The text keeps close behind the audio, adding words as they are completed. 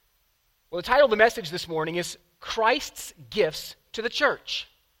Well, the title of the message this morning is Christ's Gifts to the Church.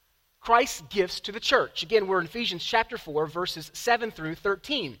 Christ's Gifts to the Church. Again, we're in Ephesians chapter 4, verses 7 through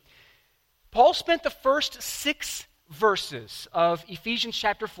 13. Paul spent the first 6 verses of Ephesians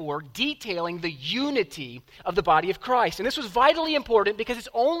chapter 4 detailing the unity of the body of Christ. And this was vitally important because it's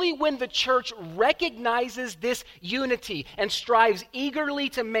only when the church recognizes this unity and strives eagerly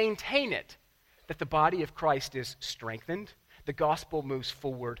to maintain it that the body of Christ is strengthened, the gospel moves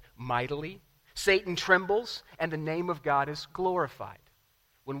forward mightily, Satan trembles, and the name of God is glorified.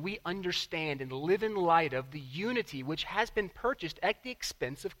 When we understand and live in light of the unity which has been purchased at the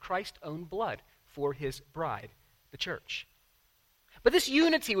expense of Christ's own blood for his bride, the church. But this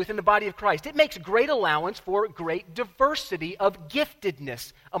unity within the body of Christ, it makes great allowance for great diversity of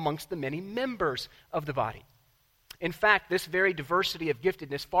giftedness amongst the many members of the body. In fact, this very diversity of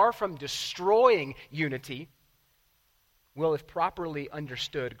giftedness, far from destroying unity, will, if properly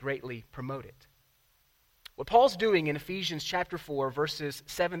understood, greatly promote it. What Paul's doing in Ephesians chapter 4, verses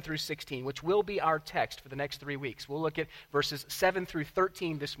 7 through 16, which will be our text for the next 3 weeks. We'll look at verses 7 through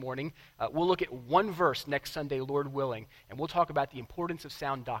 13 this morning. We'll look at one verse next Sunday, Lord willing, and we'll talk about the importance of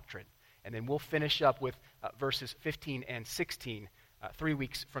sound doctrine. And then we'll finish up with verses 15 and 16 3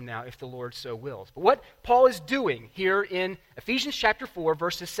 weeks from now, if the Lord so wills. But what Paul is doing here in Ephesians chapter 4,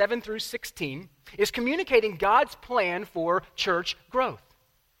 verses 7 through 16, is communicating God's plan for church growth.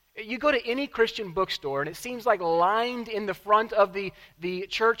 You go to any Christian bookstore, and it seems like lined in the front of the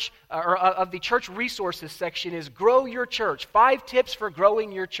church of the church resources section is "Grow your church." 5 tips for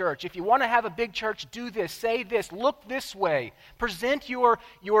growing your church. If you want to have a big church, do this, say this, look this way, present your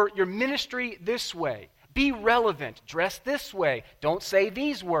ministry this way. Be relevant. Dress this way. Don't say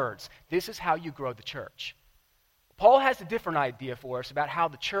these words. This is how you grow the church. Paul has a different idea for us about how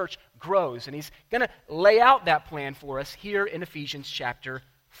the church grows, and he's going to lay out that plan for us here in Ephesians chapter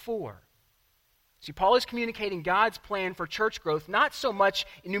 4. See, Paul is communicating God's plan for church growth not so much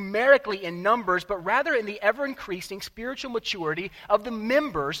numerically in numbers, but rather in the ever-increasing spiritual maturity of the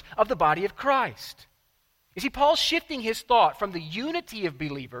members of the body of Christ. You see, Paul's shifting his thought from the unity of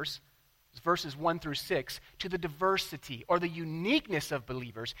believers, verses 1 through 6, to the diversity or the uniqueness of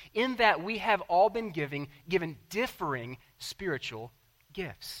believers, in that we have all been given differing spiritual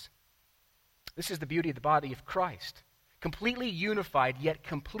gifts. This is the beauty of the body of Christ. Completely unified, yet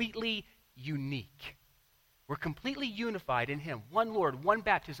completely unique. We're completely unified in Him. One Lord, one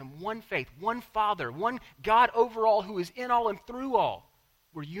baptism, one faith, one Father, one God over all who is in all and through all.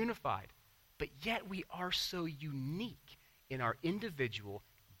 We're unified. But yet we are so unique in our individual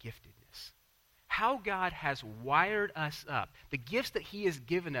giftedness. How God has wired us up, the gifts that He has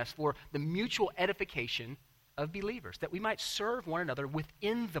given us for the mutual edification of believers, that we might serve one another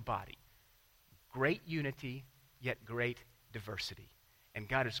within the body. Great unity, yet great diversity. And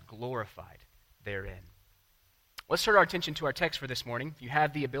God is glorified therein. Let's turn our attention to our text for this morning. If you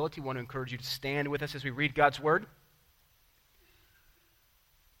have the ability, I want to encourage you to stand with us as we read God's Word.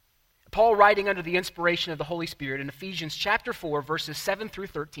 Paul, writing under the inspiration of the Holy Spirit in Ephesians chapter 4, verses 7 through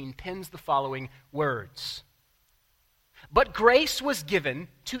 13, pens the following words. But grace was given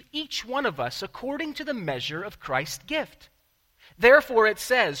to each one of us according to the measure of Christ's gift. Therefore it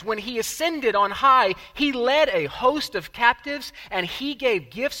says, when He ascended on high, He led a host of captives, and He gave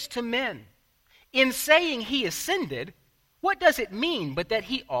gifts to men. In saying He ascended, what does it mean but that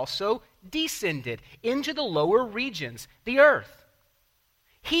He also descended into the lower regions, the earth?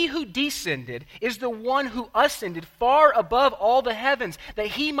 He who descended is the one who ascended far above all the heavens, that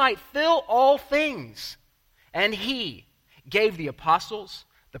He might fill all things. And He gave the apostles,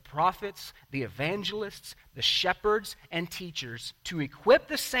 the prophets, the evangelists, the shepherds, and teachers to equip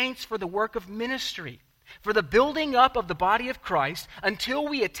the saints for the work of ministry, for the building up of the body of Christ, until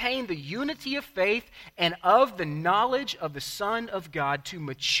we attain the unity of faith and of the knowledge of the Son of God, to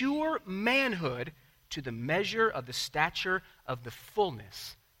mature manhood, to the measure of the stature of the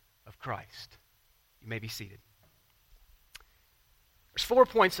fullness of Christ. You may be seated. There's 4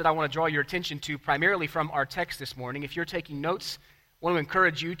 points that I want to draw your attention to, primarily from our text this morning. If you're taking notes, I want to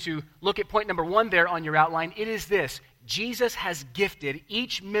encourage you to look at point number 1 there on your outline. It is this: Jesus has gifted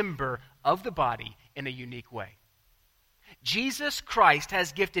each member of the body in a unique way. Jesus Christ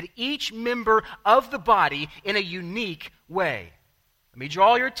has gifted each member of the body in a unique way. Let me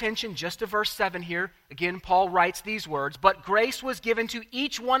draw your attention just to verse 7 here. Again, Paul writes these words, but grace was given to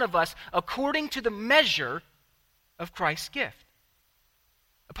each one of us according to the measure of Christ's gift.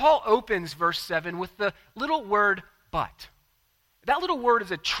 Paul opens verse 7 with the little word but. That little word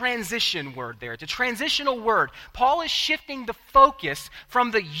is a transition word there. It's a transitional word. Paul is shifting the focus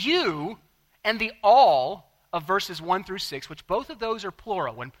from the you and the all of verses 1 through 6, which both of those are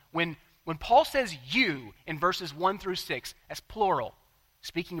plural. When when Paul says you in verses 1 through 6, that's plural,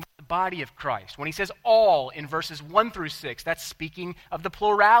 speaking of the body of Christ. When he says all in verses 1 through 6, that's speaking of the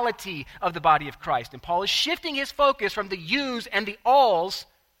plurality of the body of Christ. And Paul is shifting his focus from the yous and the alls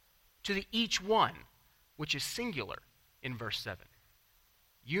to the each one, which is singular in verse 7.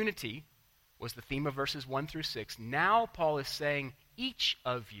 Unity was the theme of verses 1 through 6. Now Paul is saying each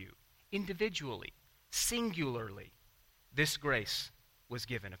of you, individually, singularly, this grace was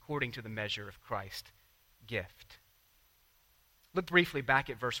given according to the measure of Christ's gift. Look briefly back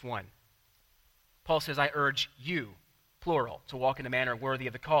at verse 1. Paul says, I urge you, plural, to walk in a manner worthy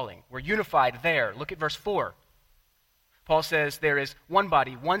of the calling. We're unified there. Look at verse 4. Paul says there is one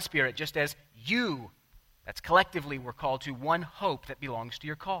body, one spirit, just as you, that's collectively, we're called to one hope that belongs to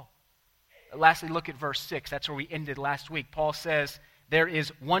your call. Lastly, look at verse 6. That's where we ended last week. Paul says, there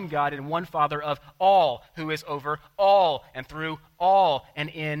is one God and one Father of all, who is over all and through all and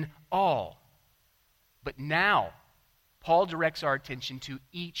in all. But now, Paul directs our attention to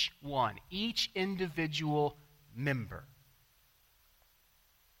each one, each individual member.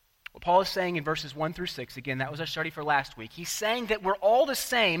 What Paul is saying in verses 1 through 6, again, that was our study for last week. He's saying that we're all the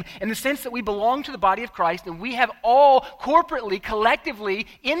same in the sense that we belong to the body of Christ, and we have all corporately, collectively,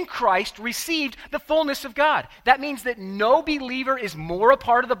 in Christ, received the fullness of God. That means that no believer is more a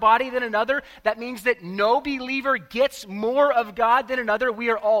part of the body than another. That means that no believer gets more of God than another. We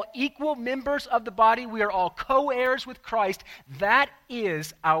are all equal members of the body. We are all co-heirs with Christ. That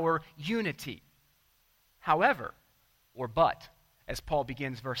is our unity. However, but, as Paul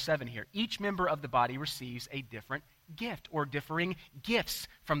begins verse 7 here, each member of the body receives a different gift or differing gifts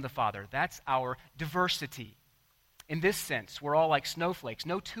from the Father. That's our diversity. In this sense, we're all like snowflakes.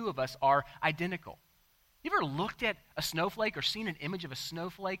 No two of us are identical. You ever looked at a snowflake or seen an image of a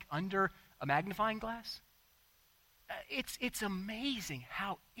snowflake under a magnifying glass? It's amazing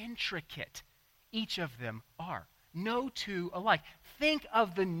how intricate each of them are. No two alike. Think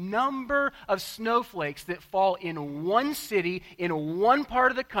of the number of snowflakes that fall in one city, in one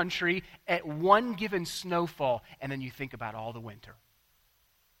part of the country, at one given snowfall, and then you think about all the winter.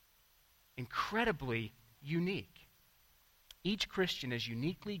 Incredibly unique. Each Christian is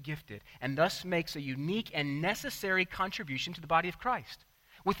uniquely gifted and thus makes a unique and necessary contribution to the body of Christ.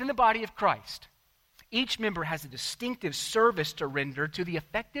 Within the body of Christ, each member has a distinctive service to render to the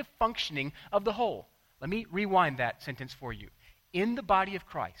effective functioning of the whole. Let me rewind that sentence for you. In the body of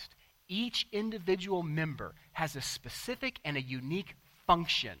Christ, each individual member has a specific and a unique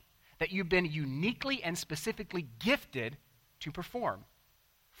function that you've been uniquely and specifically gifted to perform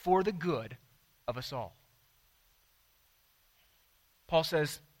for the good of us all. Paul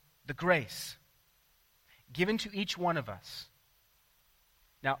says, the grace given to each one of us.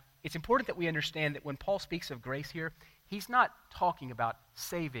 Now, it's important that we understand that when Paul speaks of grace here, he's not talking about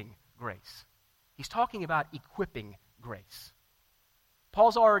saving grace. He's talking about equipping grace.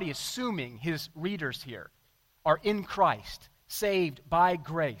 Paul's already assuming his readers here are in Christ, saved by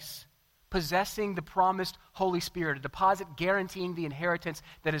grace, possessing the promised Holy Spirit, a deposit guaranteeing the inheritance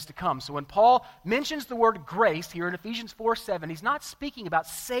that is to come. So when Paul mentions the word grace here in Ephesians 4:7, he's not speaking about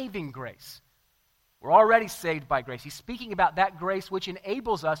saving grace. We're already saved by grace. He's speaking about that grace which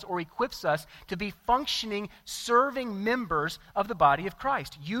enables us or equips us to be functioning, serving members of the body of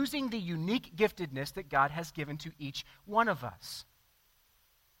Christ, using the unique giftedness that God has given to each one of us.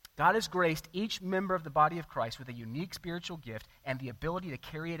 God has graced each member of the body of Christ with a unique spiritual gift and the ability to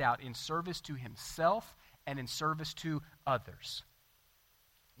carry it out in service to himself and in service to others.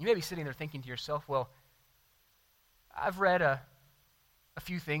 You may be sitting there thinking to yourself, well, I've read a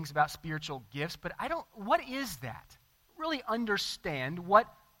few things about spiritual gifts, but what is that? Really understand what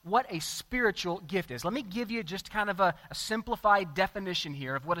a spiritual gift is. Let me give you just kind of a simplified definition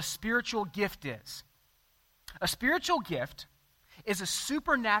here of what a spiritual gift is. A spiritual gift is a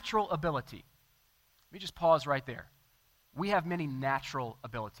supernatural ability. Let me just pause right there. We have many natural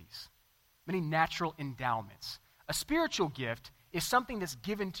abilities, many natural endowments. A spiritual gift is something that's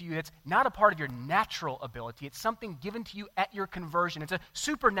given to you that's not a part of your natural ability. It's something given to you at your conversion. It's a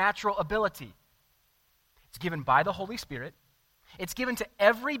supernatural ability. It's given by the Holy Spirit. It's given to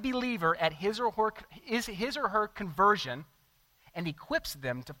every believer at his or her conversion and equips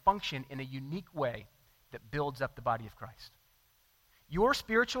them to function in a unique way that builds up the body of Christ. Your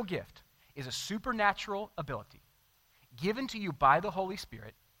spiritual gift is a supernatural ability given to you by the Holy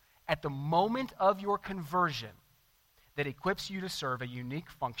Spirit at the moment of your conversion that equips you to serve a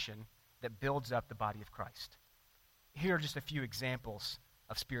unique function that builds up the body of Christ. Here are just a few examples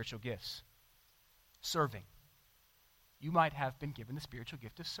of spiritual gifts. Serving. You might have been given the spiritual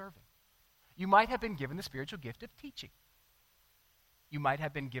gift of serving. You might have been given the spiritual gift of teaching. you might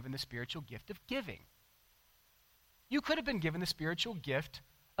have been given the spiritual gift of giving. You could have been given the spiritual gift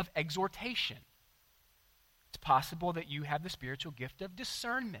of exhortation. It's possible that you have the spiritual gift of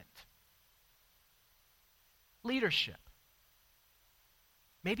discernment, leadership,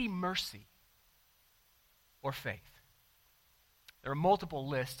 maybe mercy, or faith. There are multiple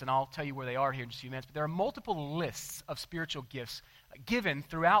lists, and I'll tell you where they are here in just a few minutes, but there are multiple lists of spiritual gifts given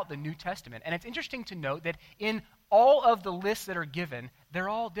throughout the New Testament. And it's interesting to note that in all of the lists that are given, they're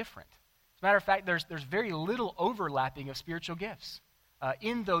all different. As a matter of fact, there's very little overlapping of spiritual gifts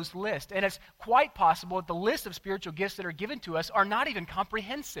in those lists. And it's quite possible that the list of spiritual gifts that are given to us are not even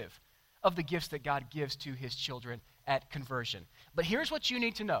comprehensive of the gifts that God gives to his children at conversion. But here's what you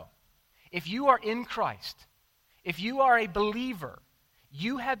need to know. If you are in Christ, if you are a believer,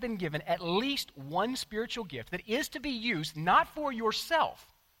 you have been given at least one spiritual gift that is to be used not for yourself,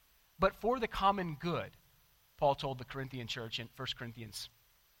 but for the common good. Paul told the Corinthian church in 1 Corinthians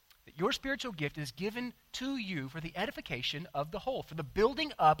that your spiritual gift is given to you for the edification of the whole, for the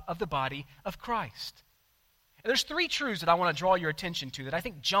building up of the body of Christ. And there's three truths that I want to draw your attention to that I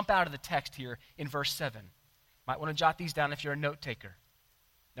think jump out of the text here in verse 7. Might want to jot these down if you're a note taker.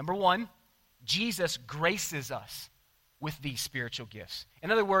 Number one, Jesus graces us with these spiritual gifts.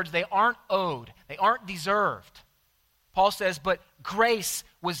 In other words, they aren't owed. They aren't deserved. Paul says, but grace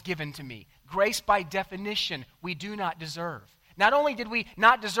was given to me. Grace, by definition, we do not deserve. Not only did we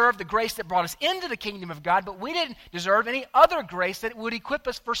not deserve the grace that brought us into the kingdom of God, but we didn't deserve any other grace that would equip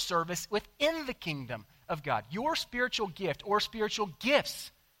us for service within the kingdom of God. Your spiritual gift or spiritual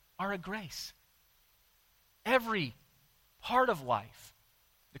gifts are a grace. Every part of life,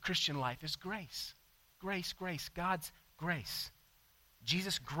 the Christian life, is grace. Grace, grace, God's grace.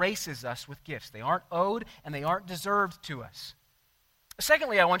 Jesus graces us with gifts. They aren't owed and they aren't deserved to us.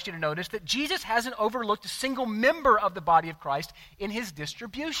 Secondly, I want you to notice that Jesus hasn't overlooked a single member of the body of Christ in his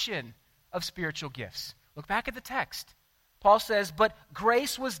distribution of spiritual gifts. Look back at the text. Paul says, but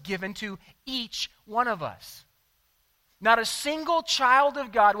grace was given to each one of us. Not a single child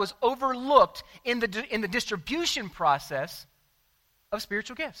of God was overlooked in the distribution process of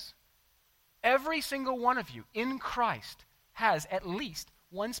spiritual gifts. Every single one of you in Christ has at least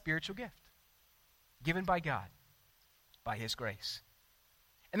one spiritual gift given by God, by his grace.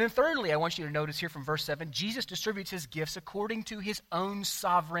 And then thirdly, I want you to notice here from verse 7, Jesus distributes his gifts according to his own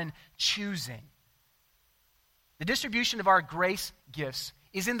sovereign choosing. The distribution of our grace gifts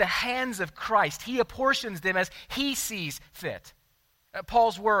is in the hands of Christ. He apportions them as he sees fit.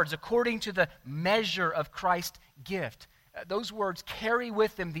 Paul's words, according to the measure of Christ's gift. Those words carry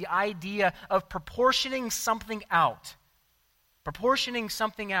with them the idea of proportioning something out. Proportioning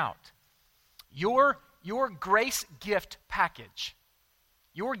something out. Your grace gift package,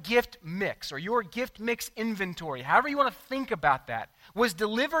 your gift mix, or your gift mix inventory, however you want to think about that, was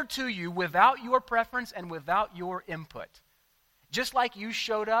delivered to you without your preference and without your input. Just like you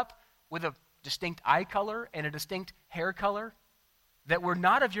showed up with a distinct eye color and a distinct hair color that were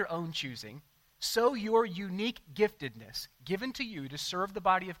not of your own choosing, so your unique giftedness given to you to serve the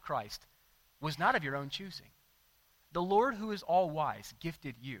body of Christ was not of your own choosing. The Lord, who is all wise,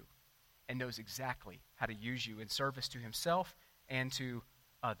 gifted you and knows exactly how to use you in service to himself and to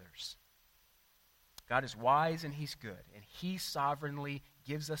others. God is wise and he's good, and he sovereignly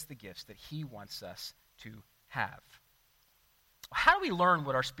gives us the gifts that he wants us to have. How do we learn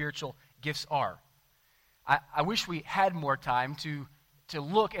what our spiritual gifts are? I wish we had more time to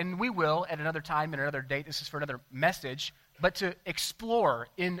look, and we will at another time and another date. This is for another message, but to explore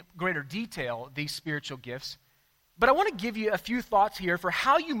in greater detail these spiritual gifts. But I want to give you a few thoughts here for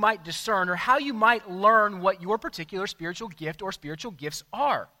how you might discern or how you might learn what your particular spiritual gift or spiritual gifts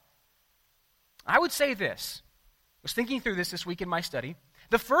are. I would say this. I was thinking through this week in my study.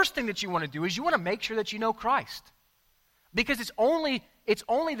 The first thing that you want to do is you want to make sure that you know Christ. Because it's only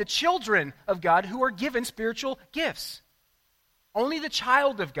the children of God who are given spiritual gifts. Only the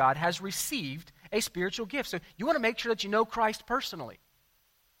child of God has received a spiritual gift. So you want to make sure that you know Christ personally.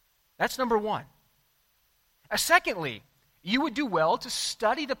 That's number one. Secondly, you would do well to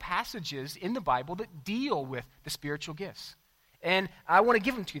study the passages in the Bible that deal with the spiritual gifts. And I want to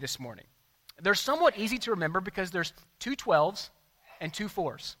give them to you this morning. They're somewhat easy to remember because there's 2 12s and 2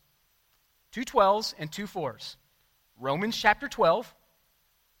 4s. 2 12s and 2 4s. Romans chapter 12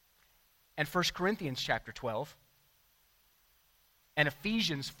 and 1 Corinthians chapter 12 and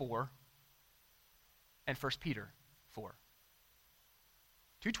Ephesians 4 and 1 Peter 4.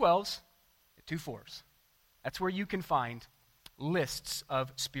 2 12s and 2 4s. That's where you can find lists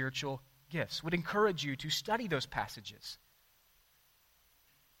of spiritual gifts. Would encourage you to study those passages.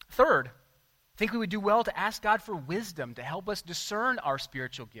 Third, think we would do well to ask God for wisdom to help us discern our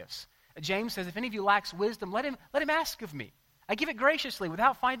spiritual gifts. James says, if any of you lacks wisdom, let him ask of me. I give it graciously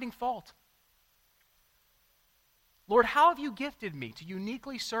without finding fault. Lord, how have you gifted me to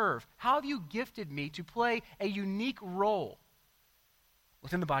uniquely serve? How have you gifted me to play a unique role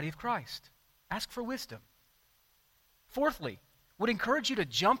within the body of Christ? Ask for wisdom. Fourthly, would encourage you to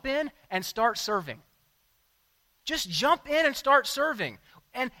jump in and start serving. Just jump in and start serving.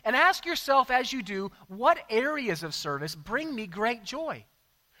 And ask yourself as you do, what areas of service bring me great joy?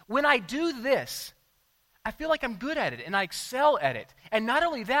 When I do this, I feel like I'm good at it and I excel at it. And not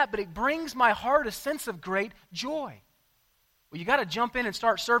only that, but it brings my heart a sense of great joy. Well, you got to jump in and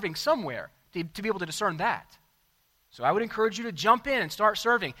start serving somewhere to be able to discern that. So I would encourage you to jump in and start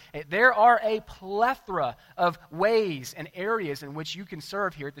serving. There are a plethora of ways and areas in which you can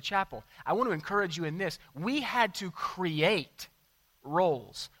serve here at the chapel. I want to encourage you in this. We had to create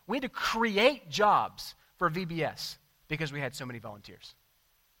roles. We had to create jobs for VBS because we had so many volunteers.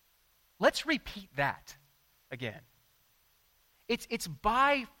 Let's repeat that again. It's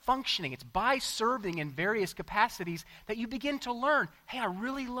by functioning, it's by serving in various capacities that you begin to learn, hey, I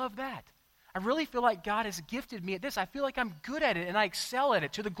really love that. I really feel like God has gifted me at this. I feel like I'm good at it and I excel at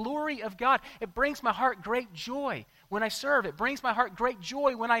it to the glory of God. It brings my heart great joy when I serve. It brings my heart great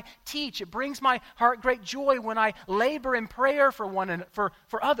joy when I teach. It brings my heart great joy when I labor in prayer for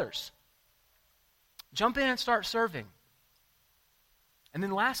others. Jump in and start serving. And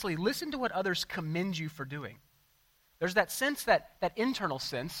then lastly, listen to what others commend you for doing. There's that sense, that internal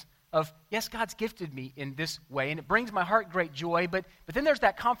sense of, yes, God's gifted me in this way, and it brings my heart great joy, but then there's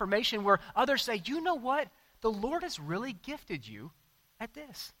that confirmation where others say, you know what? The Lord has really gifted you at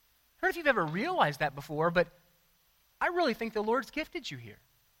this. I don't know if you've ever realized that before, but I really think the Lord's gifted you here.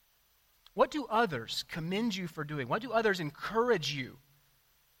 What do others commend you for doing? What do others encourage you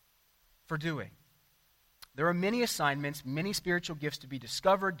for doing? There are many assignments, many spiritual gifts to be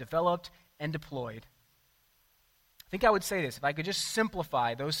discovered, developed, and deployed. I think I would say this, if I could just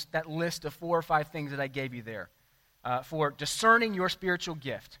simplify that list of 4 or 5 things that I gave you there for discerning your spiritual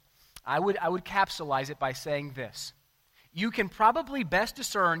gift, I would capsulize it by saying this. You can probably best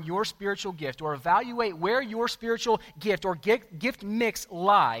discern your spiritual gift or evaluate where your spiritual gift or gift mix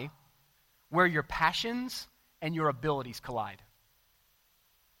lie where your passions and your abilities collide.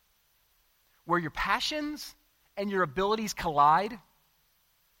 Where your passions and your abilities collide,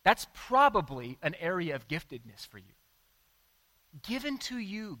 that's probably an area of giftedness for you. Given to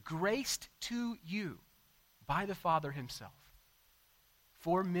you, graced to you by the Father himself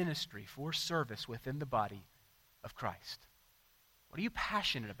for ministry, for service within the body of Christ. What are you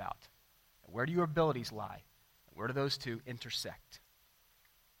passionate about? Where do your abilities lie? Where do those two intersect?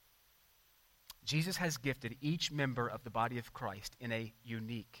 Jesus has gifted each member of the body of Christ in a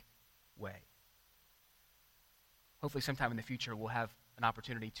unique way. Hopefully sometime in the future we'll have an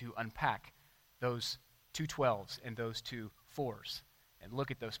opportunity to unpack those 2 12s and those 2 4s and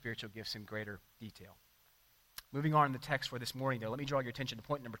look at those spiritual gifts in greater detail. Moving on in the text for this morning, though, let me draw your attention to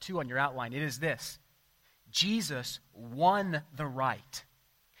point number 2 on your outline. It is this. Jesus won the right.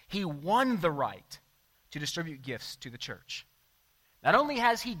 He won the right to distribute gifts to the church. Not only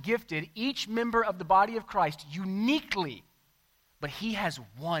has he gifted each member of the body of Christ uniquely, but he has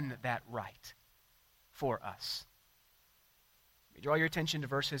won that right for us. Let me draw your attention to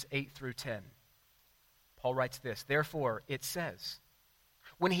verses 8 through 10. Paul writes this, therefore it says,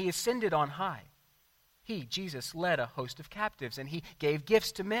 when he ascended on high, he, Jesus, led a host of captives, and he gave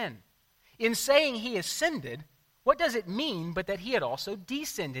gifts to men. In saying he ascended, what does it mean but that he had also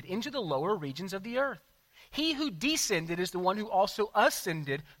descended into the lower regions of the earth? He who descended is the one who also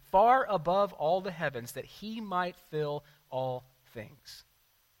ascended far above all the heavens, that he might fill all things.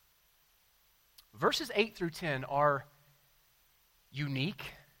 Verses 8 through 10 are unique.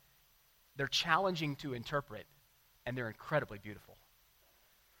 They're challenging to interpret, and they're incredibly beautiful.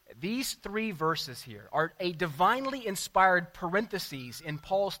 These 3 verses here are a divinely inspired parentheses in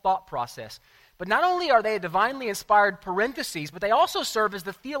Paul's thought process. But not only are they a divinely inspired parentheses, but they also serve as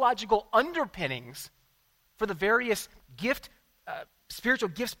the theological underpinnings for the various spiritual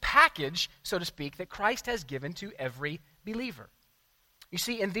gifts package, so to speak, that Christ has given to every believer. You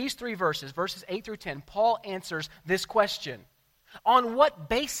see, in these 3 verses, verses 8 through 10, Paul answers this question. On what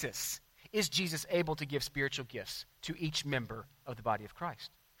basis is Jesus able to give spiritual gifts to each member of the body of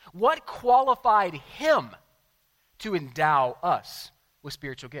Christ? What qualified him to endow us with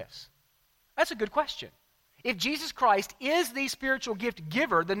spiritual gifts? That's a good question. If Jesus Christ is the spiritual gift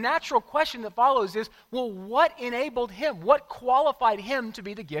giver, the natural question that follows is, well, what enabled him? What qualified him to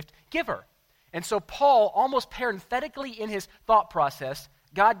be the gift giver? And so Paul, almost parenthetically in his thought process,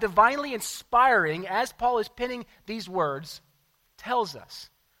 God divinely inspiring, as Paul is penning these words, tells us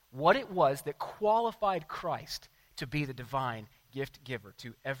what it was that qualified Christ to be the divine gift giver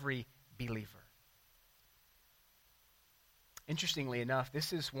to every believer. Interestingly enough,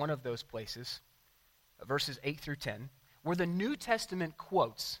 this is one of those places, verses 8 through 10, where the New Testament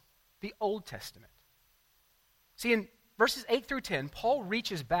quotes the Old Testament. See, in verses 8 through 10, Paul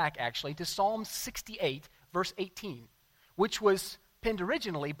reaches back actually to Psalm 68, verse 18, which was penned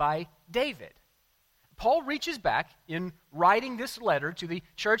originally by David. Paul reaches back in writing this letter to the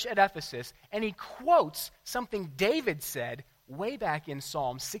church at Ephesus, and he quotes something David said way back in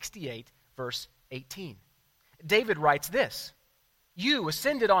Psalm 68, verse 18. David writes this: "You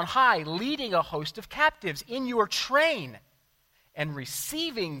ascended on high, leading a host of captives in your train, and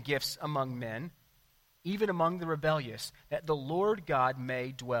receiving gifts among men, even among the rebellious, that the Lord God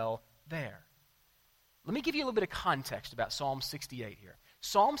may dwell there." Let me give you a little bit of context about Psalm 68 here.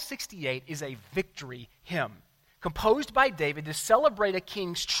 Psalm 68 is a victory hymn composed by David to celebrate a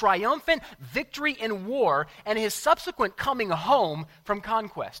king's triumphant victory in war and his subsequent coming home from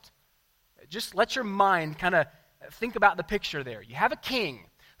conquest. Just let your mind kind of think about the picture there. You have a king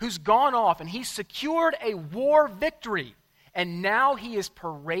who's gone off and he's secured a war victory, and now he is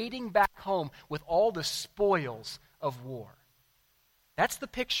parading back home with all the spoils of war. That's the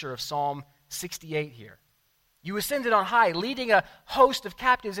picture of Psalm 68 here. You ascended on high, leading a host of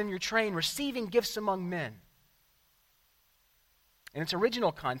captives in your train, receiving gifts among men. In its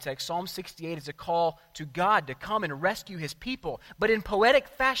original context, Psalm 68 is a call to God to come and rescue his people. But in poetic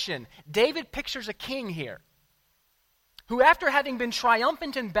fashion, David pictures a king here who, after having been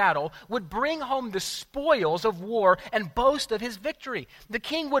triumphant in battle, would bring home the spoils of war and boast of his victory. The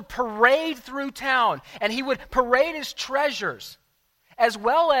king would parade through town, and he would parade his treasures, as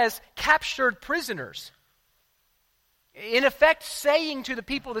well as captured prisoners. In effect, saying to the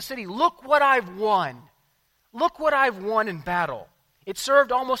people of the city, "Look what I've won. Look what I've won in battle." It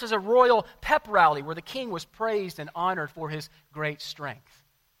served almost as a royal pep rally where the king was praised and honored for his great strength.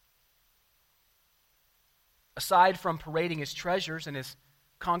 Aside from parading his treasures and his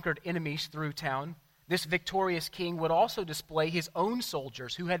conquered enemies through town, this victorious king would also display his own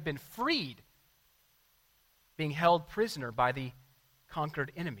soldiers who had been freed, being held prisoner by the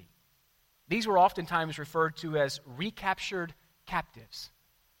conquered enemy. These were oftentimes referred to as recaptured captives.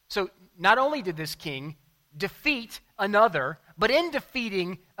 So not only did this king defeat another, but in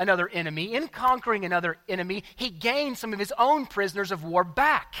defeating another enemy, in conquering another enemy, he gained some of his own prisoners of war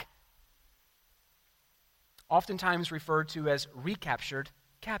back. Oftentimes referred to as recaptured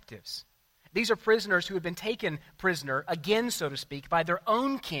captives. These are prisoners who had been taken prisoner, again, so to speak, by their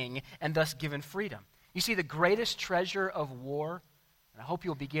own king and thus given freedom. You see, the greatest treasure of war, and I hope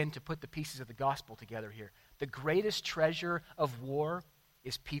you'll begin to put the pieces of the gospel together here. The greatest treasure of war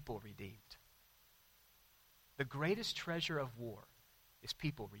is people redeemed. The greatest treasure of war is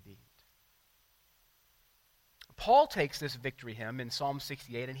people redeemed. Paul takes this victory hymn in Psalm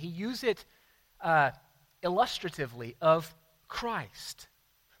 68 and he uses it illustratively of Christ.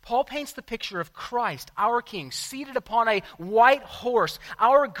 Paul paints the picture of Christ, our King, seated upon a white horse,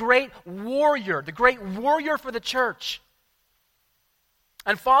 our great warrior, the great warrior for the church.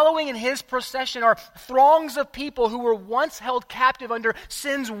 And following in his procession are throngs of people who were once held captive under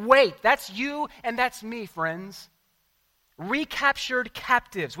sin's weight. That's you and that's me, friends. Recaptured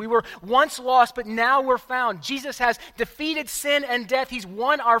captives. We were once lost, but now we're found. Jesus has defeated sin and death. He's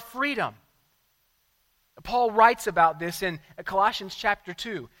won our freedom. Paul writes about this in Colossians chapter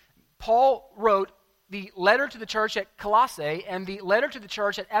 2. Paul wrote the letter to the church at Colossae and the letter to the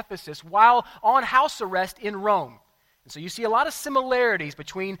church at Ephesus while on house arrest in Rome. And so you see a lot of similarities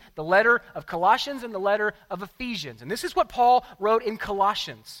between the letter of Colossians and the letter of Ephesians. And this is what Paul wrote in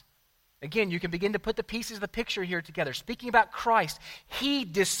Colossians. Again, you can begin to put the pieces of the picture here together. Speaking about Christ, he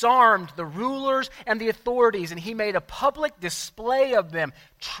disarmed the rulers and the authorities, and he made a public display of them,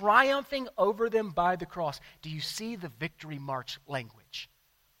 triumphing over them by the cross. Do you see the victory march language?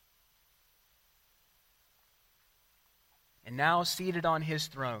 And now seated on his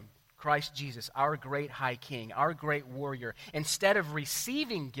throne, Christ Jesus, our great high king, our great warrior, instead of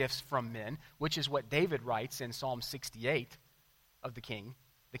receiving gifts from men, which is what David writes in Psalm 68 of the king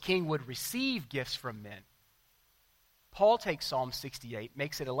would receive gifts from men. Paul takes Psalm 68,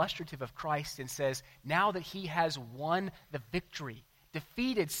 makes it illustrative of Christ, and says, now that he has won the victory,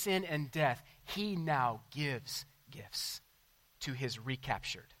 defeated sin and death, he now gives gifts to his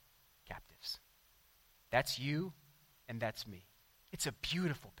recaptured captives. That's you and that's me. It's a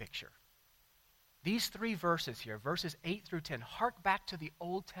beautiful picture. These three verses here, verses 8 through 10, hark back to the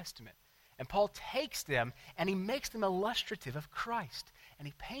Old Testament And Paul takes them and he makes them illustrative of Christ. And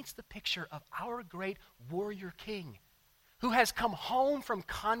he paints the picture of our great warrior king who has come home from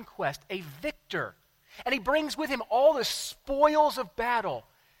conquest, a victor. And he brings with him all the spoils of battle.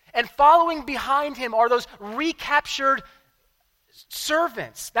 And following behind him are those recaptured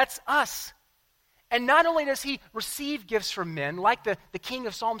servants. That's us. And not only does he receive gifts from men, like the king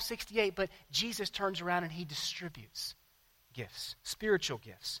of Psalm 68, but Jesus turns around and he distributes gifts, spiritual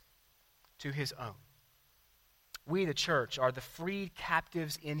gifts, to his own. We, the church, are the freed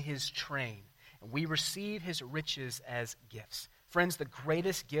captives in his train, and we receive his riches as gifts. Friends, the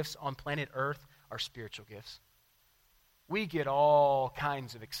greatest gifts on planet Earth are spiritual gifts. We get all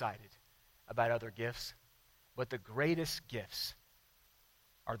kinds of excited about other gifts, but the greatest gifts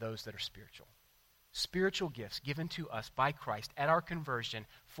are those that are spiritual. Spiritual gifts given to us by Christ at our conversion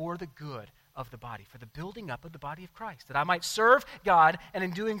for the good of the body, for the building up of the body of Christ, that I might serve God and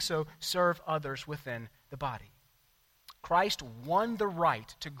in doing so serve others within the body. Christ won the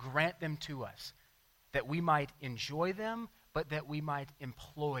right to grant them to us, that we might enjoy them, but that we might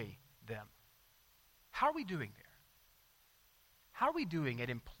employ them. How are we doing there? How are we doing at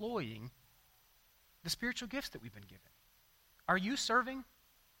employing the spiritual gifts that we've been given? Are you serving?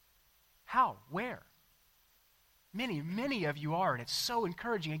 How? Where? Many of you are, and it's so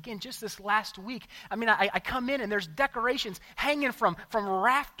encouraging. Again, just this last week, I come in and there's decorations hanging from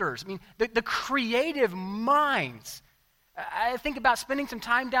rafters. The creative minds. I think about spending some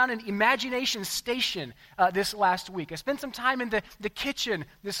time down in Imagination Station this last week. I spent some time in the kitchen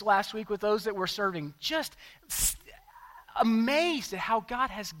this last week with those that were serving. Just amazed at how God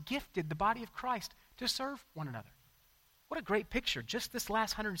has gifted the body of Christ to serve one another. What a great picture just this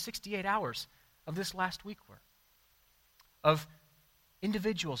last 168 hours of this last week were. Of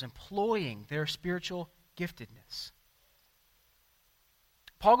individuals employing their spiritual giftedness.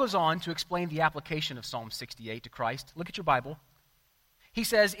 Paul goes on to explain the application of Psalm 68 to Christ. Look at your Bible. He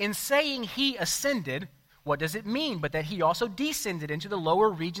says, in saying he ascended, what does it mean but that he also descended into the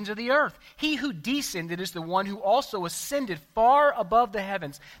lower regions of the earth? He who descended is the one who also ascended far above the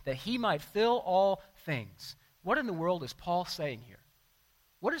heavens, that he might fill all things. What in the world is Paul saying here?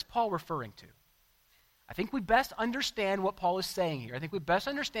 What is Paul referring to? I think we best understand what Paul is saying here. I think we best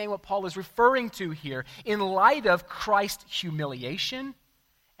understand what Paul is referring to here in light of Christ's humiliation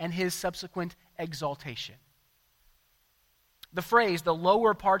and his subsequent exaltation. The phrase, the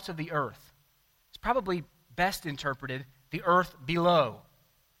lower parts of the earth, is probably best interpreted, the earth below.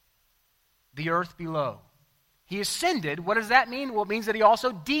 The earth below. He ascended. What does that mean? Well, it means that he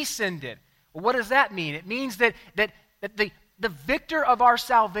also descended. Well, what does that mean? It means that the victor of our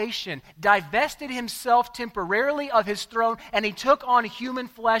salvation divested himself temporarily of his throne, and he took on human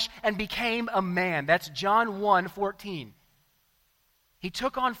flesh and became a man. That's John 1:14. He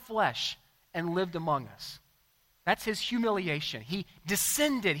took on flesh and lived among us. That's his humiliation. He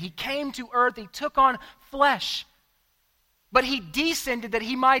descended. He came to earth. He took on flesh. But he descended that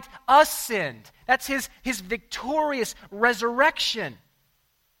he might ascend. That's his victorious resurrection.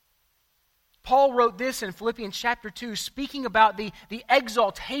 Paul wrote this in Philippians chapter 2, speaking about the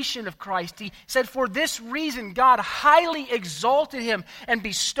exaltation of Christ. He said, for this reason God highly exalted him and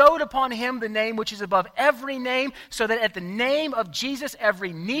bestowed upon him the name which is above every name, so that at the name of Jesus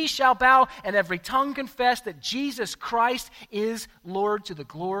every knee shall bow and every tongue confess that Jesus Christ is Lord, to the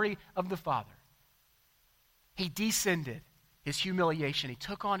glory of the Father. He descended his humiliation. He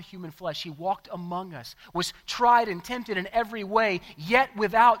took on human flesh. He walked among us, was tried and tempted in every way, yet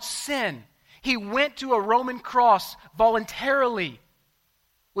without sin. He went to a Roman cross voluntarily,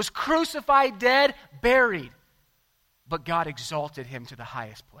 was crucified, dead, buried. But God exalted him to the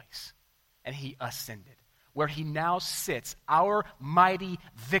highest place, and he ascended, where he now sits, our mighty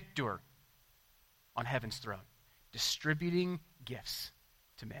victor, on heaven's throne, distributing gifts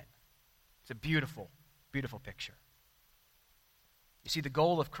to men. It's a beautiful, beautiful picture. You see, the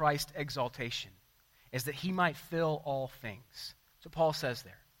goal of Christ's exaltation is that he might fill all things. So Paul says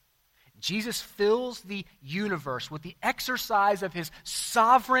there. Jesus fills the universe with the exercise of his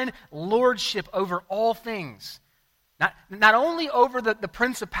sovereign lordship over all things. Not only over the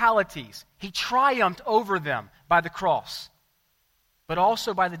principalities, he triumphed over them by the cross, but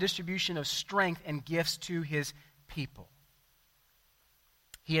also by the distribution of strength and gifts to his people.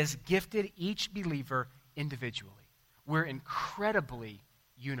 He has gifted each believer individually. We're incredibly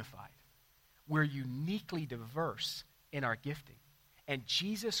unified. We're uniquely diverse in our gifting. And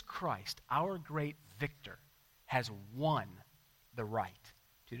Jesus Christ, our great victor, has won the right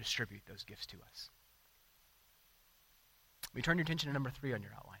to distribute those gifts to us. We turn your attention to number 3 on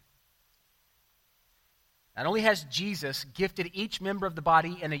your outline. Not only has Jesus gifted each member of the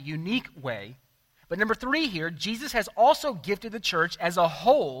body in a unique way, but number 3 here, Jesus has also gifted the church as a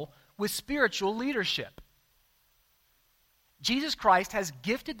whole with spiritual leadership. Jesus Christ has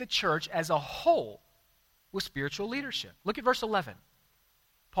gifted the church as a whole with spiritual leadership. Look at verse 11.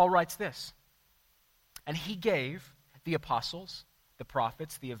 Paul writes this, "And he gave the apostles, the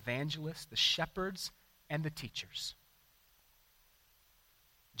prophets, the evangelists, the shepherds, and the teachers."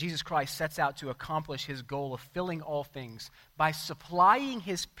 Jesus Christ sets out to accomplish his goal of filling all things by supplying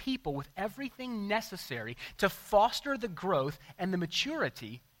his people with everything necessary to foster the growth and the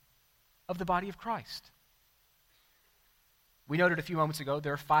maturity of the body of Christ. We noted a few moments ago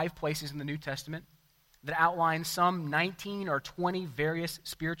there are 5 places in the New Testament that outline some 19 or 20 various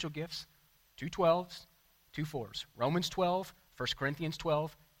spiritual gifts. 2 12s, 2 4s. Romans 12, 1 Corinthians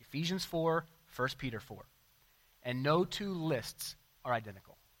 12, Ephesians 4, 1 Peter 4. And no 2 lists are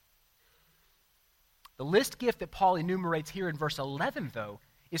identical. The list gift that Paul enumerates here in verse 11, though,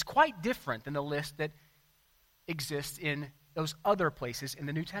 is quite different than the list that exists in those other places in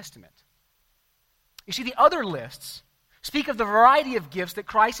the New Testament. You see, the other lists speak of the variety of gifts that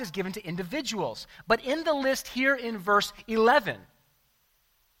Christ has given to individuals. But in the list here in verse 11,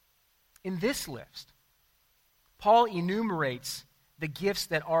 in this list, Paul enumerates the gifts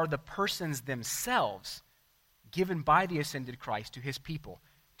that are the persons themselves given by the ascended Christ to his people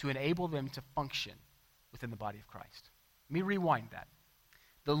to enable them to function within the body of Christ. Let me rewind that.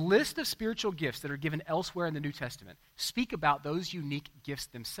 The list of spiritual gifts that are given elsewhere in the New Testament speak about those unique gifts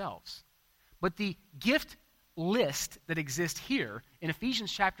themselves. But the gift list that exists here in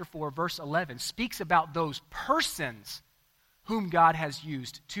Ephesians chapter 4, verse 11, speaks about those persons whom God has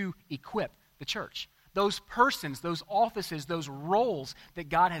used to equip the church. Those persons, those offices, those roles that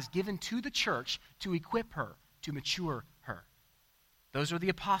God has given to the church to equip her, to mature her. Those are the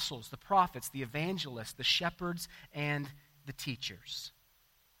apostles, the prophets, the evangelists, the shepherds, and the teachers.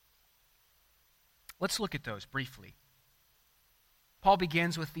 Let's look at those briefly. Paul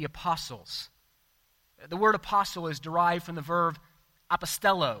begins with the apostles. The word apostle is derived from the verb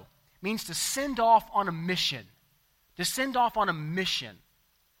apostello. It means to send off on a mission. To send off on a mission.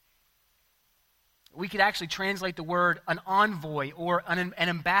 We could actually translate the word an envoy or an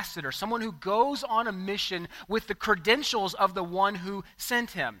ambassador, someone who goes on a mission with the credentials of the one who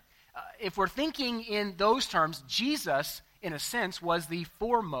sent him. If we're thinking in those terms, Jesus, in a sense, was the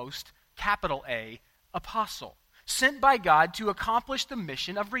foremost, capital A, apostle, sent by God to accomplish the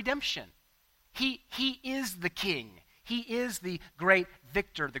mission of redemption. He is the king. He is the great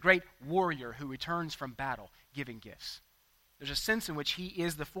victor, the great warrior who returns from battle giving gifts. There's a sense in which he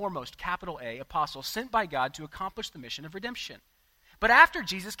is the foremost, capital A, apostle, sent by God to accomplish the mission of redemption. But after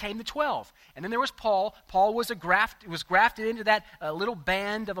Jesus came the 12. And then there was Paul. Paul was grafted into that little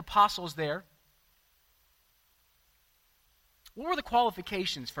band of apostles there. What were the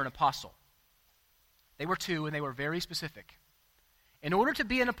qualifications for an apostle? They were 2, and they were very specific. In order to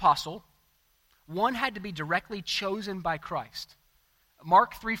be an apostle, one had to be directly chosen by Christ.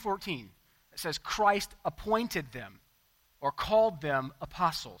 Mark 3:14, it says Christ appointed them or called them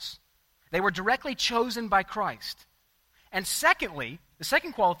apostles. They were directly chosen by Christ. And secondly, the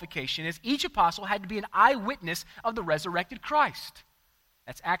second qualification is each apostle had to be an eyewitness of the resurrected Christ.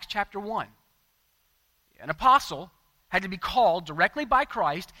 That's Acts chapter 1. An apostle had to be called directly by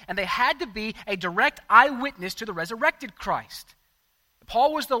Christ, and they had to be a direct eyewitness to the resurrected Christ.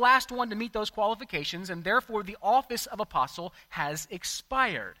 Paul was the last one to meet those qualifications, and therefore the office of apostle has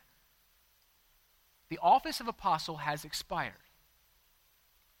expired. The office of apostle has expired.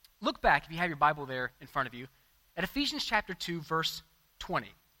 Look back, if you have your Bible there in front of you, at Ephesians chapter 2, verse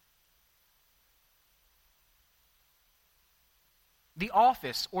 20. The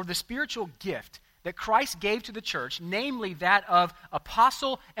office or the spiritual gift that Christ gave to the church, namely that of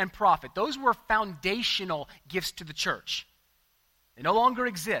apostle and prophet, those were foundational gifts to the church. They no longer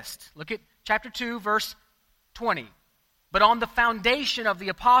exist. Look at chapter 2, verse 20. But on the foundation of the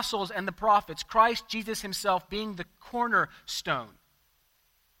apostles and the prophets, Christ Jesus himself being the cornerstone.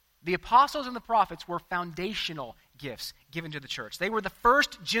 The apostles and the prophets were foundational gifts given to the church. They were the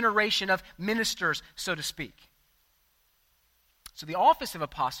first generation of ministers, so to speak. So the office of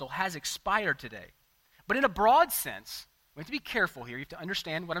apostle has expired today. But in a broad sense, we have to be careful here. You have to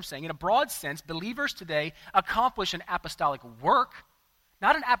understand what I'm saying. In a broad sense, believers today accomplish an apostolic work,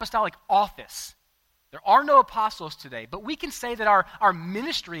 not an apostolic office. There are no apostles today, but we can say that our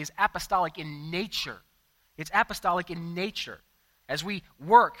ministry is apostolic in nature. It's apostolic in nature. As we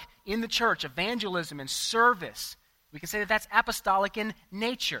work in the church, evangelism and service, we can say that that's apostolic in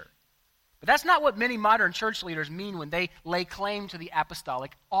nature. But that's not what many modern church leaders mean when they lay claim to the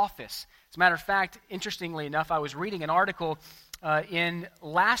apostolic office. As a matter of fact, interestingly enough, I was reading an article in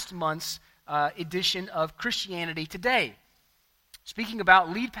last month's edition of Christianity Today, speaking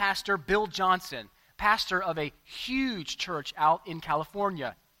about lead pastor Bill Johnson, pastor of a huge church out in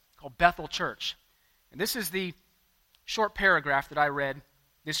California called Bethel Church. And this is the short paragraph that I read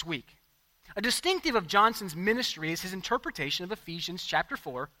this week. A distinctive of Johnson's ministry is his interpretation of Ephesians chapter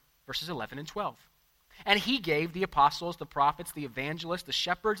 4, verses 11 and 12. And he gave the apostles, the prophets, the evangelists, the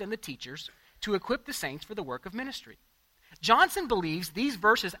shepherds, and the teachers to equip the saints for the work of ministry. Johnson believes these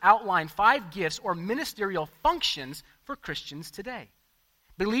verses outline 5 gifts or ministerial functions for Christians today,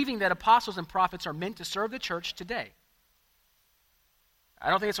 believing that apostles and prophets are meant to serve the church today. I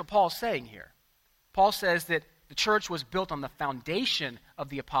don't think that's what Paul's saying here. Paul says that the church was built on the foundation of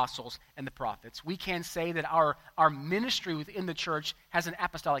the apostles and the prophets. We can say that our ministry within the church has an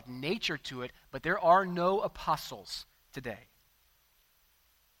apostolic nature to it, but there are no apostles today.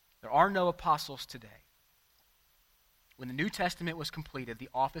 There are no apostles today. When the New Testament was completed, the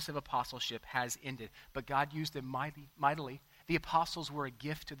office of apostleship has ended, but God used them mightily. The apostles were a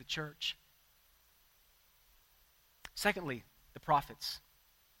gift to the church. Secondly, the prophets.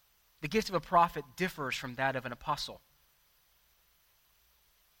 The gift of a prophet differs from that of an apostle.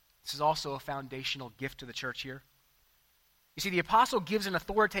 This is also a foundational gift to the church here. You see, the apostle gives an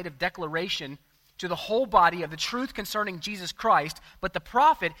authoritative declaration to the whole body of the truth concerning Jesus Christ, but the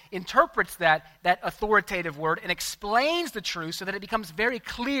prophet interprets that authoritative word and explains the truth so that it becomes very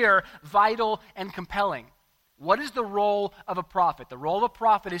clear, vital, and compelling. What is the role of a prophet? The role of a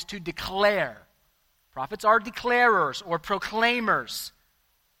prophet is to declare. Prophets are declarers or proclaimers.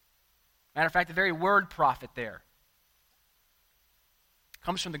 Matter of fact, the very word prophet there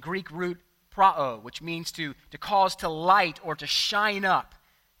comes from the Greek root prao, which means to cause to light or to shine up.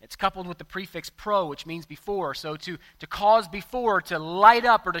 It's coupled with the prefix pro, which means before. So to cause before, to light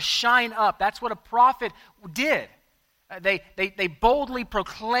up or to shine up. That's what a prophet did. They boldly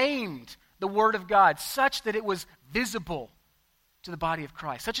proclaimed the word of God such that it was visible to the body of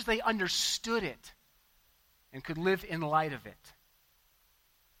Christ, such as they understood it and could live in light of it.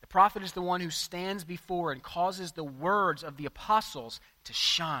 The prophet is the one who stands before and causes the words of the apostles to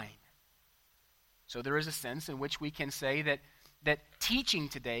shine. So there is a sense in which we can say that teaching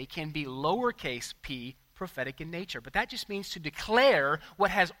today can be lowercase p, prophetic in nature. But that just means to declare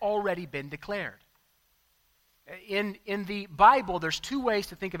what has already been declared. In the Bible, there's 2 ways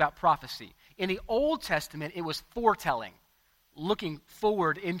to think about prophecy. In the Old Testament, it was foretelling, looking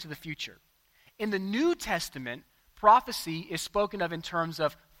forward into the future. In the New Testament, prophecy is spoken of in terms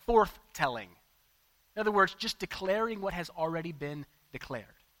of forthtelling. In other words, just declaring what has already been declared.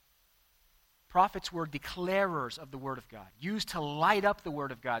 Prophets were declarers of the Word of God, used to light up the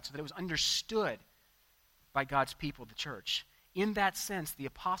Word of God so that it was understood by God's people, the church. In that sense, the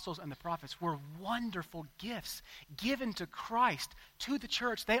apostles and the prophets were wonderful gifts given to Christ, to the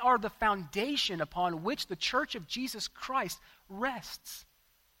church. They are the foundation upon which the church of Jesus Christ rests.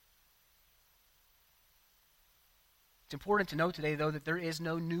 It's important to note today, though, that there is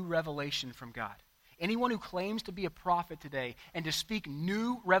no new revelation from God. Anyone who claims to be a prophet today and to speak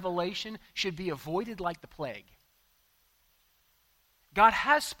new revelation should be avoided like the plague. God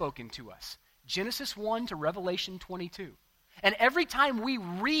has spoken to us, Genesis 1 to Revelation 22. And every time we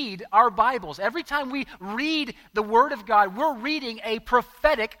read our Bibles, every time we read the Word of God, we're reading a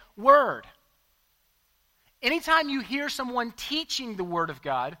prophetic word. Anytime you hear someone teaching the Word of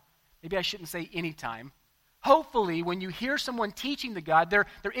God, maybe I shouldn't say anytime, hopefully when you hear someone teaching the God, there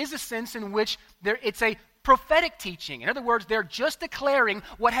is a sense in which it's a prophetic teaching. In other words, they're just declaring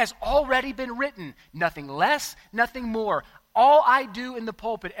what has already been written. Nothing less, nothing more. All I do in the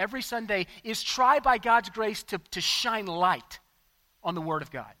pulpit every Sunday is try by God's grace to shine light on the Word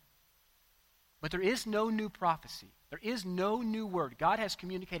of God. But there is no new prophecy. There is no new word. God has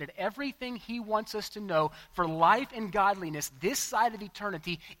communicated everything He wants us to know for life and godliness this side of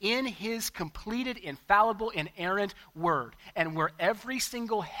eternity in His completed, infallible, inerrant Word. And where every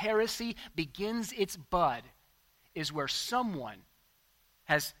single heresy begins its bud is where someone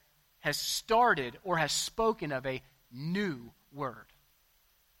has started or has spoken of a new word,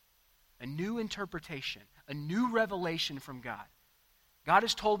 a new interpretation, a new revelation from God. God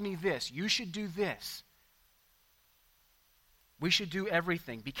has told me this. You should do this. We should do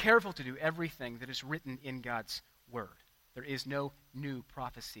everything. Be careful to do everything that is written in God's Word. There is no new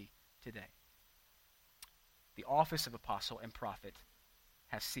prophecy today. The office of apostle and prophet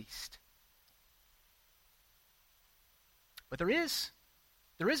has ceased. But there is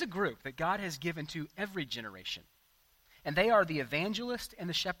a group that God has given to every generation. and they are the evangelist and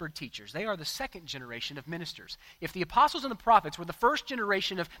the shepherd teachers. They are the second generation of ministers. If the apostles and the prophets were the first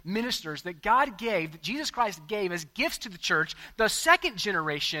generation of ministers that God gave, that Jesus Christ gave as gifts to the church, the second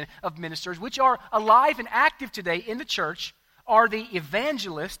generation of ministers, which are alive and active today in the church, are the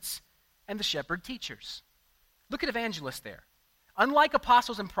evangelists and the shepherd teachers. Look at evangelists there. Unlike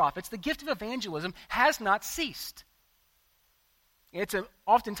apostles and prophets, the gift of evangelism has not ceased. It's an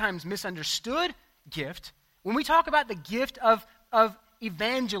oftentimes misunderstood gift. When we talk about the gift of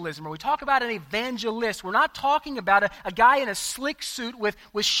evangelism, or we talk about an evangelist, we're not talking about a guy in a slick suit with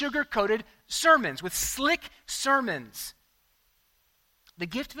sugar-coated sermons, with slick sermons. The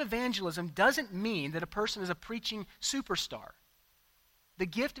gift of evangelism doesn't mean that a person is a preaching superstar. The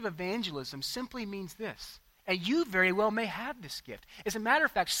gift of evangelism simply means this, and you very well may have this gift. As a matter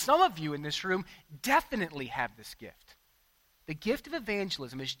of fact, some of you in this room definitely have this gift. The gift of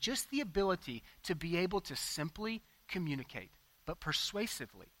evangelism is just the ability to be able to simply communicate, but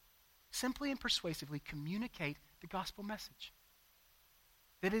persuasively, simply and persuasively communicate the gospel message.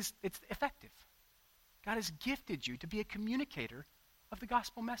 It's effective. God has gifted you to be a communicator of the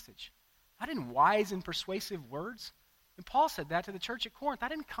gospel message. Not in wise and persuasive words. And Paul said that to the church at Corinth. I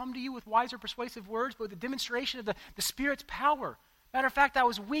didn't come to you with wise or persuasive words, but with a demonstration of the Spirit's power. Matter of fact, I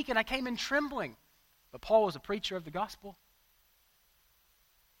was weak and I came in trembling. But Paul was a preacher of the gospel.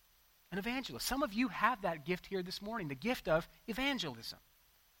 An evangelist. Some of you have that gift here this morning, the gift of evangelism.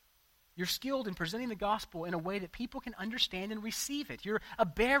 You're skilled in presenting the gospel in a way that people can understand and receive it. You're a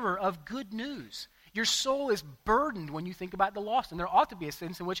bearer of good news. Your soul is burdened when you think about the lost, and there ought to be a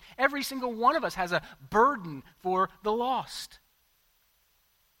sense in which every single one of us has a burden for the lost.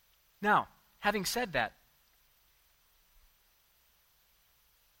 Now, having said that,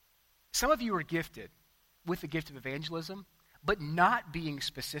 some of you are gifted with the gift of evangelism, but not being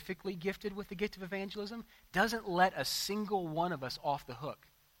specifically gifted with the gift of evangelism doesn't let a single one of us off the hook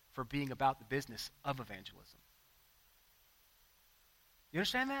for being about the business of evangelism. You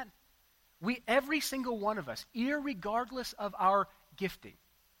understand that? Every single one of us, irregardless of our gifting,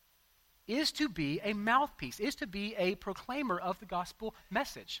 is to be a mouthpiece, is to be a proclaimer of the gospel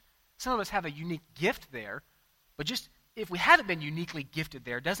message. Some of us have a unique gift there, but just if we haven't been uniquely gifted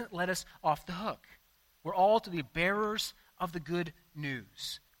there, it doesn't let us off the hook. We're all to be bearers of the good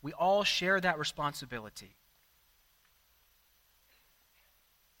news. We all share that responsibility.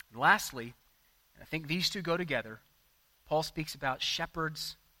 And lastly, and I think these two go together, Paul speaks about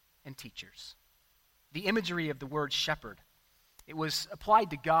shepherds and teachers. The imagery of the word shepherd, it was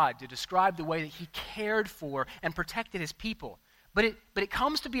applied to God to describe the way that he cared for and protected his people. But it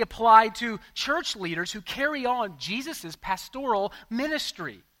comes to be applied to church leaders who carry on Jesus' pastoral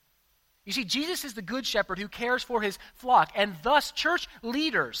ministry. You see, Jesus is the good shepherd who cares for his flock, and thus church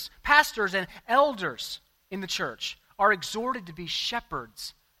leaders, pastors, and elders in the church are exhorted to be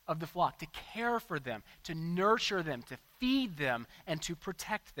shepherds of the flock, to care for them, to nurture them, to feed them, and to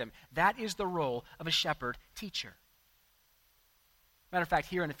protect them. That is the role of a shepherd teacher. Matter of fact,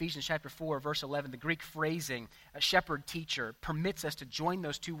 here in Ephesians chapter 4, verse 11, the Greek phrasing, a shepherd teacher, permits us to join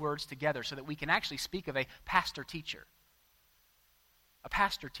those two words together so that we can actually speak of a pastor teacher. A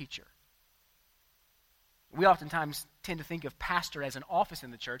pastor teacher. We oftentimes tend to think of pastor as an office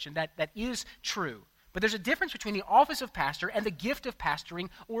in the church, and that is true. But there's a difference between the office of pastor and the gift of pastoring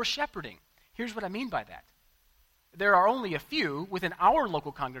or shepherding. Here's what I mean by that. There are only a few within our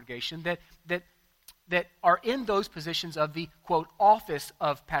local congregation that are in those positions of the, quote, office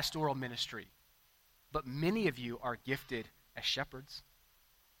of pastoral ministry. But many of you are gifted as shepherds.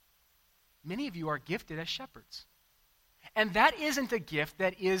 Many of you are gifted as shepherds. And that isn't a gift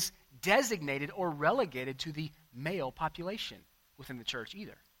that is designated or relegated to the male population within the church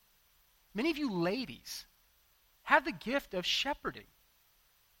either. Many of you ladies have the gift of shepherding,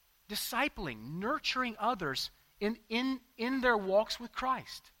 discipling, nurturing others in their walks with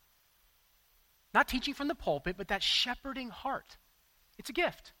Christ. Not teaching from the pulpit, but that shepherding heart. It's a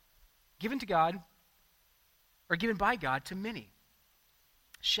gift given to God, or given by God to many.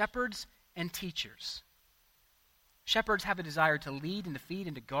 Shepherds and teachers. Shepherds have a desire to lead and to feed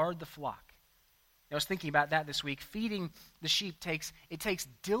and to guard the flock. I was thinking about that this week. Feeding the sheep takes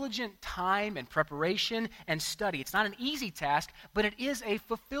diligent time and preparation and study. It's not an easy task, but it is a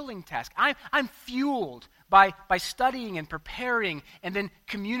fulfilling task. I'm fueled by studying and preparing and then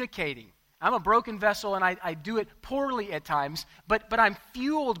communicating. I'm a broken vessel and I do it poorly at times, but I'm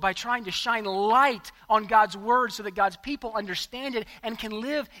fueled by trying to shine light on God's word so that God's people understand it and can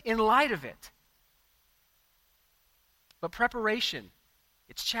live in light of it. But preparation,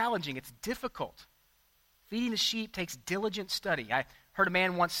 it's challenging, it's difficult. Feeding the sheep takes diligent study. heard a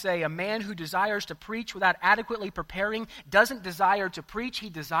man once say, a man who desires to preach without adequately preparing doesn't desire to preach, he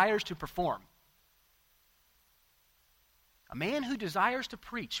desires to perform. A man who desires to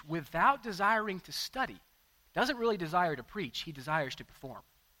preach without desiring to study doesn't really desire to preach, he desires to perform.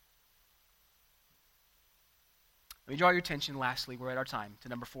 Let me draw your attention, lastly, we're at our time, to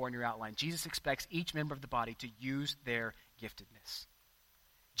number 4 in your outline. Jesus expects each member of the body to use their giftedness.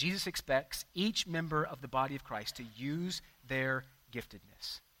 Jesus expects each member of the body of Christ to use their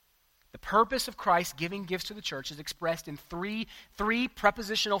giftedness. The purpose of Christ giving gifts to the church is expressed in three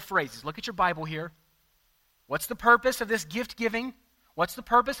prepositional phrases. Look at your Bible here. What's the purpose of this gift giving? What's the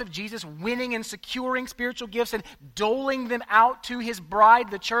purpose of Jesus winning and securing spiritual gifts and doling them out to his bride,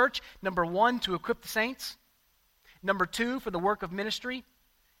 the church? Number 1, to equip the saints. Number 2, for the work of ministry.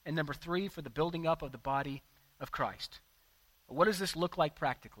 And number 3, for the building up of the body of Christ. What does this look like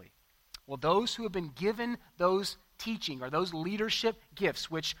practically? Well, those who have been given those teaching or those leadership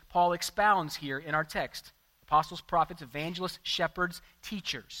gifts, which Paul expounds here in our text, apostles, prophets, evangelists, shepherds,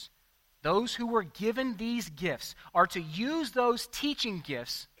 teachers, those who were given these gifts are to use those teaching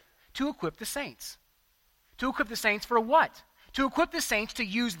gifts to equip the saints. To equip the saints for what? To equip the saints to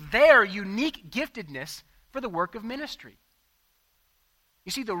use their unique giftedness for the work of ministry.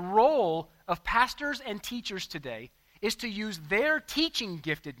 You see, the role of pastors and teachers today is to use their teaching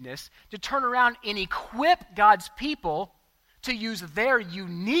giftedness to turn around and equip God's people to use their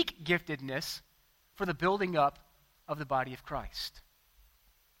unique giftedness for the building up of the body of Christ.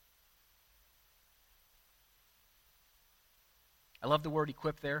 I love the word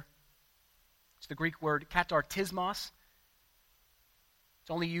equip there. It's the Greek word katartismos. It's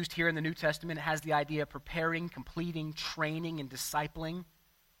only used here in the New Testament. It has the idea of preparing, completing, training, and discipling.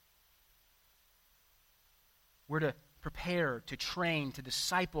 We're to prepare, to train, to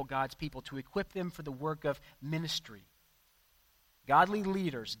disciple God's people, to equip them for the work of ministry. Godly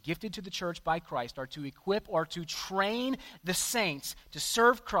leaders gifted to the church by Christ are to equip or to train the saints to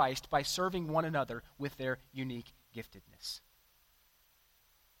serve Christ by serving one another with their unique giftedness.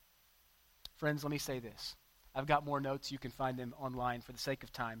 Friends, let me say this. I've got more notes. You can find them online for the sake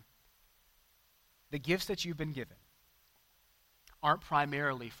of time. The gifts that you've been given aren't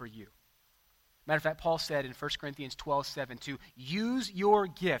primarily for you. Matter of fact, Paul said in 1 Corinthians 12:7 to use your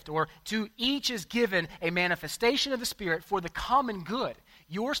gift, or to each is given a manifestation of the Spirit for the common good.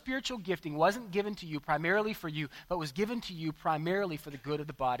 Your spiritual gifting wasn't given to you primarily for you, but was given to you primarily for the good of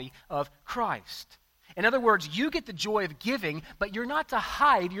the body of Christ. In other words, you get the joy of giving, but you're not to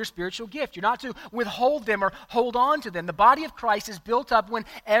hide your spiritual gift. You're not to withhold them or hold on to them. The body of Christ is built up when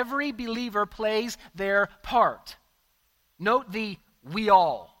every believer plays their part. Note the we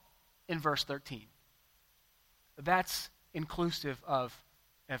all in verse 13. That's inclusive of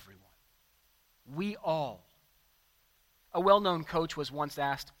everyone. We all. A well-known coach was once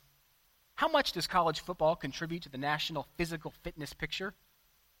asked, how much does college football contribute to the national physical fitness picture?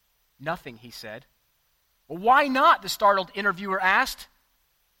 Nothing, he said. Well, why not? The startled interviewer asked.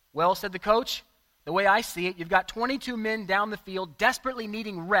 Well, said the coach, the way I see it, you've got 22 men down the field desperately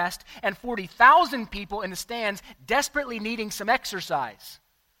needing rest and 40,000 people in the stands desperately needing some exercise.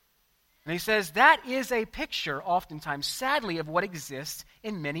 And he says that is a picture, oftentimes, sadly, of what exists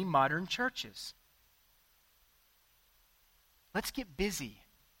in many modern churches. Let's get busy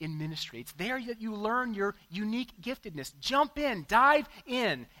in ministry. It's there that you learn your unique giftedness. Jump in, dive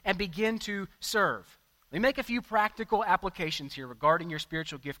in, and begin to serve. Let me make a few practical applications here regarding your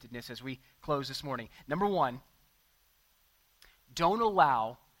spiritual giftedness as we close this morning. Number 1, don't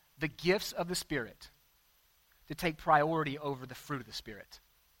allow the gifts of the Spirit to take priority over the fruit of the Spirit.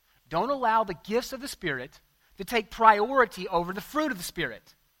 Don't allow the gifts of the Spirit to take priority over the fruit of the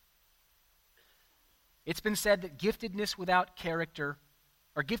Spirit. It's been said that giftedness without character,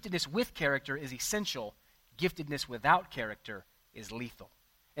 or giftedness with character is essential. Giftedness without character is lethal.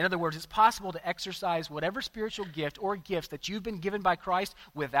 In other words, it's possible to exercise whatever spiritual gift or gifts that you've been given by Christ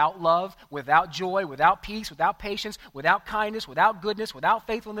without love, without joy, without peace, without patience, without kindness, without goodness, without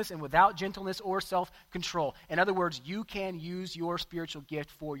faithfulness, and without gentleness or self-control. In other words, you can use your spiritual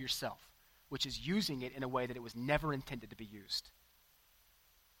gift for yourself, which is using it in a way that it was never intended to be used.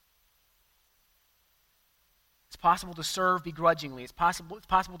 It's possible to serve begrudgingly. It's possible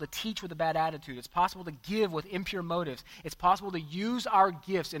to teach with a bad attitude. It's possible to give with impure motives. It's possible to use our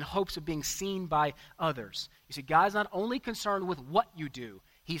gifts in hopes of being seen by others. You see, God's not only concerned with what you do,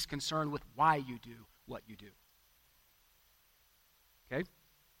 He's concerned with why you do what you do. Okay?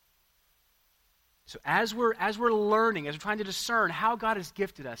 So as we're learning, as we're trying to discern how God has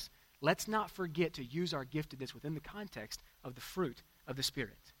gifted us, let's not forget to use our giftedness within the context of the fruit of the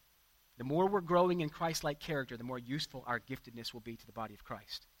Spirit. The more we're growing in Christ-like character, the more useful our giftedness will be to the body of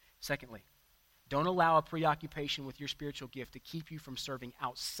Christ. Secondly, don't allow a preoccupation with your spiritual gift to keep you from serving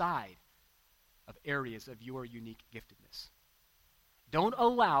outside of areas of your unique giftedness. Don't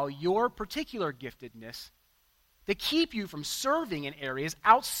allow your particular giftedness to keep you from serving in areas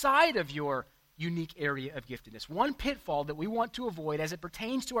outside of your unique area of giftedness. One pitfall that we want to avoid as it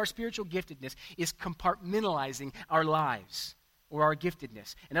pertains to our spiritual giftedness is compartmentalizing our lives or our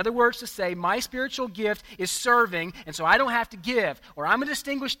giftedness. In other words, to say, my spiritual gift is serving, and so I don't have to give. Or I'm a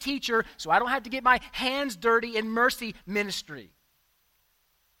distinguished teacher, so I don't have to get my hands dirty in mercy ministry.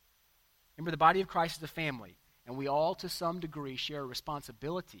 Remember, the body of Christ is a family, and we all, to some degree, share a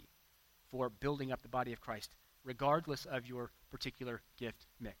responsibility for building up the body of Christ, regardless of your particular gift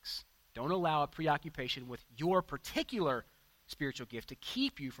mix. Don't allow a preoccupation with your particular spiritual gift to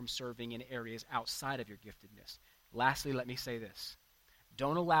keep you from serving in areas outside of your giftedness. Lastly, let me say this.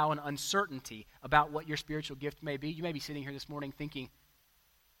 Don't allow an uncertainty about what your spiritual gift may be. You may be sitting here this morning thinking,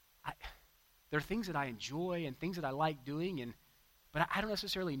 there are things that I enjoy and things that I like doing, but I don't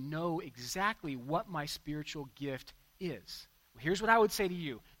necessarily know exactly what my spiritual gift is. Well, here's what I would say to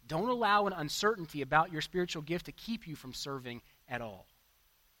you. Don't allow an uncertainty about your spiritual gift to keep you from serving at all.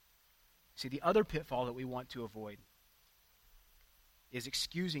 See, the other pitfall that we want to avoid is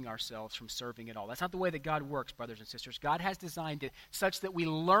excusing ourselves from serving at all. That's not the way that God works, brothers and sisters. God has designed it such that we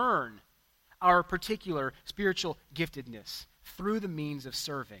learn our particular spiritual giftedness through the means of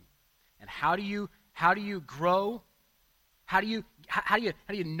serving. And how do you grow? How do you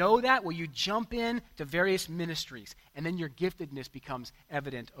know that? Well, you jump in to various ministries, and then your giftedness becomes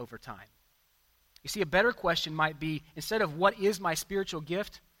evident over time. You see, a better question might be, instead of what is my spiritual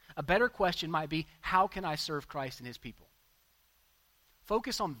gift, a better question might be, how can I serve Christ and his people?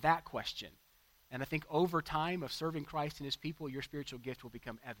 Focus on that question. And I think over time of serving Christ and his people, your spiritual gift will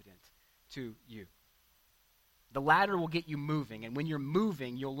become evident to you. The latter will get you moving, and when you're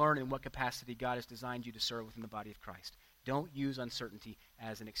moving, you'll learn in what capacity God has designed you to serve within the body of Christ. Don't use uncertainty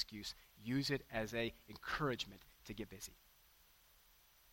as an excuse. Use it as an encouragement to get busy.